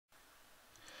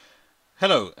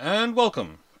Hello and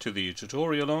welcome to the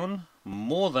tutorial on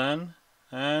more than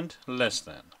and less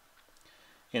than.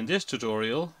 In this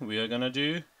tutorial we are going to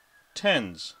do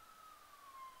tens,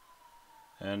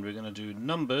 and we're going to do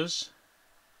numbers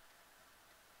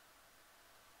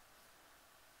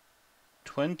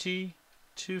 20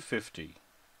 to 50.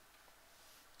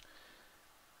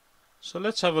 So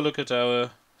let's have a look at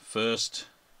our first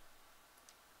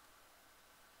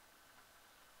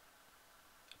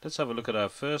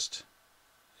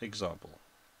example.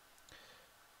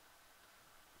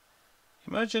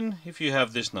 Imagine if you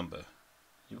have this number.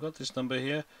 You've got this number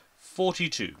here,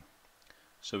 42.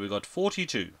 So we've got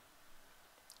 42.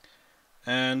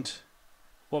 And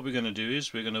what we're going to do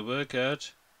is we're going to work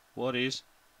out what is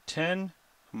 10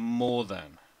 more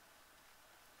than.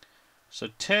 So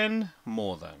 10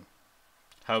 more than.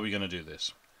 How are we going to do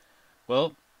this?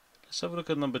 Well, let's have a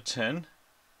look at number 10.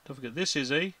 Don't forget this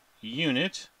is a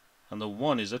unit and the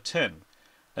 1 is a 10.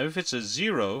 Now if it's a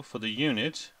 0 for the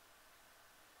units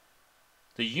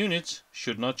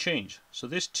should not change. So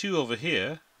this 2 over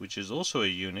here, which is also a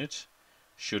unit,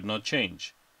 should not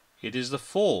change. It is the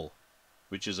 4,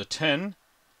 which is a 10,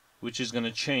 which is going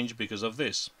to change because of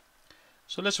this.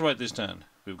 So let's write this down.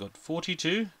 We've got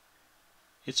 42.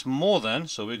 It's more than,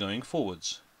 so we're going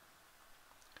forwards.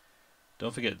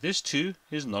 Don't forget this 2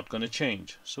 is not going to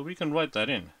change, so we can write that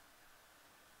in.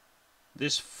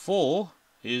 This 4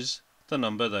 is the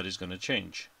number that is going to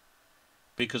change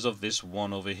because of this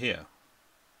 1 over here.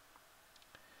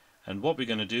 And what we're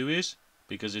going to do is,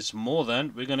 because it's more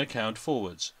than, we're going to count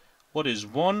forwards. What is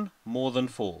 1 more than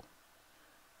 4?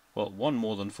 Well, 1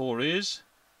 more than 4 is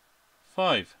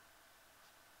 5.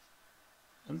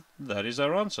 And that is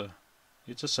our answer.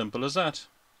 It's as simple as that.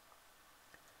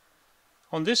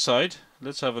 On this side,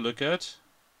 let's have a look at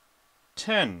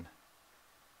 10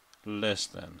 less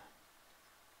than.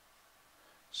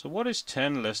 So what is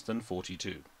 10 less than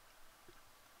 42?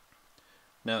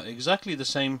 Now exactly the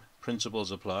same principles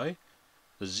apply.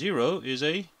 The 0 is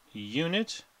a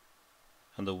unit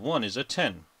and the 1 is a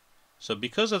 10. So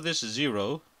because of this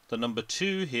 0, the number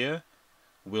 2 here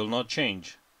will not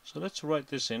change. So let's write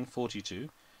this in 42.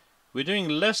 We're doing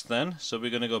less than, so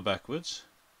we're going to go backwards.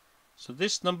 So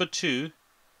this number 2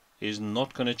 is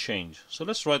not going to change. So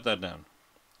let's write that down.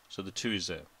 So the 2 is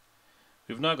there.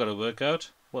 We've now got to work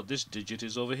out what this digit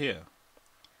is over here.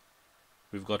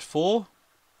 We've got 4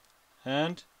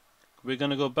 and we're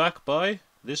going to go back by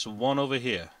this 1 over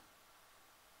here.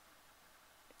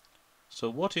 So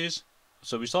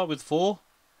we start with 4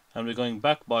 and we're going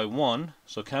back by 1,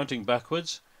 so counting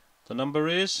backwards, the number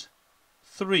is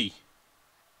 3.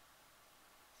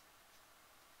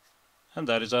 And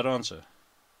that is our answer.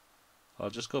 I'll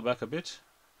just go back a bit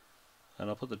and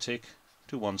I'll put the tick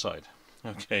to one side.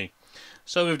 Okay,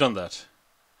 so we've done that.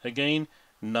 Again,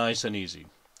 nice and easy.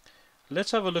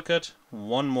 Let's have a look at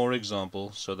one more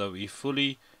example so that we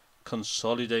fully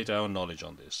consolidate our knowledge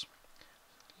on this.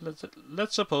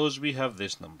 Let's suppose we have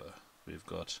this number. We've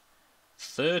got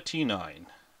 39.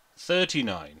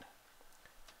 39.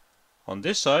 On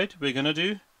this side, we're going to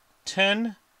do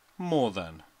 10 more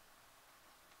than.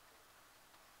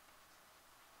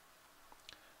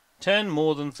 10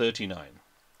 more than 39.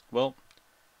 Well,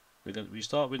 we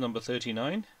start with number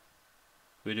 39.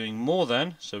 We're doing more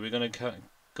than, so we're going to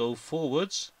go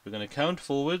forwards. We're going to count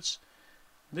forwards.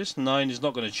 This 9 is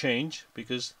not going to change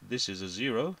because this is a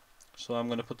 0. So I'm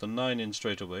going to put the 9 in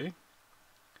straight away.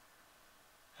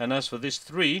 And as for this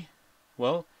 3,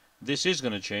 well, this is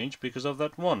going to change because of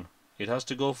that 1. It has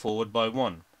to go forward by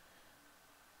 1.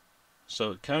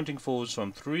 So counting forwards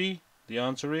from 3, the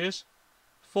answer is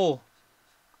 4.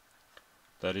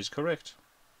 That is correct.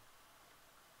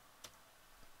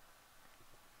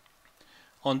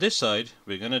 On this side,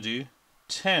 we're going to do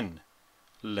 10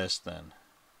 less than.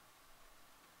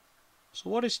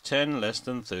 So what is 10 less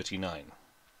than 39?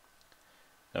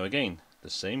 Now again,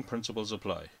 the same principles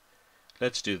apply.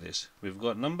 Let's do this. We've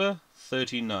got number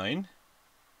 39.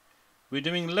 We're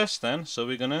doing less than, so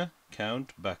we're going to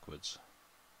count backwards.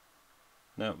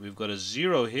 Now we've got a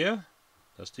 0 here.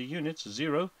 That's the units,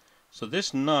 0. So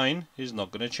this 9 is not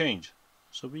going to change.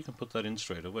 So we can put that in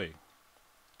straight away.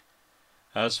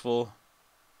 As for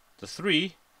the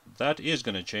 3, that is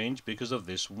going to change because of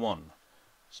this 1.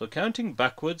 So counting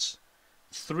backwards,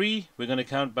 3, we're going to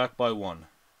count back by 1.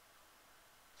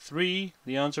 3,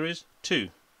 the answer is 2.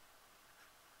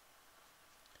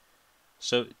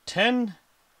 So 10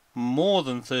 more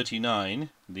than 39,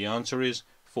 the answer is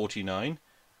 49.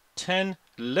 10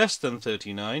 less than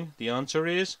 39, the answer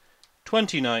is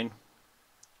 29.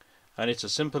 And it's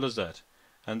as simple as that.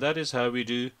 And that is how we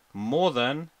do more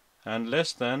than and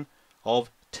less than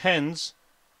of tens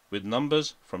with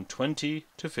numbers from 20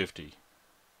 to 50.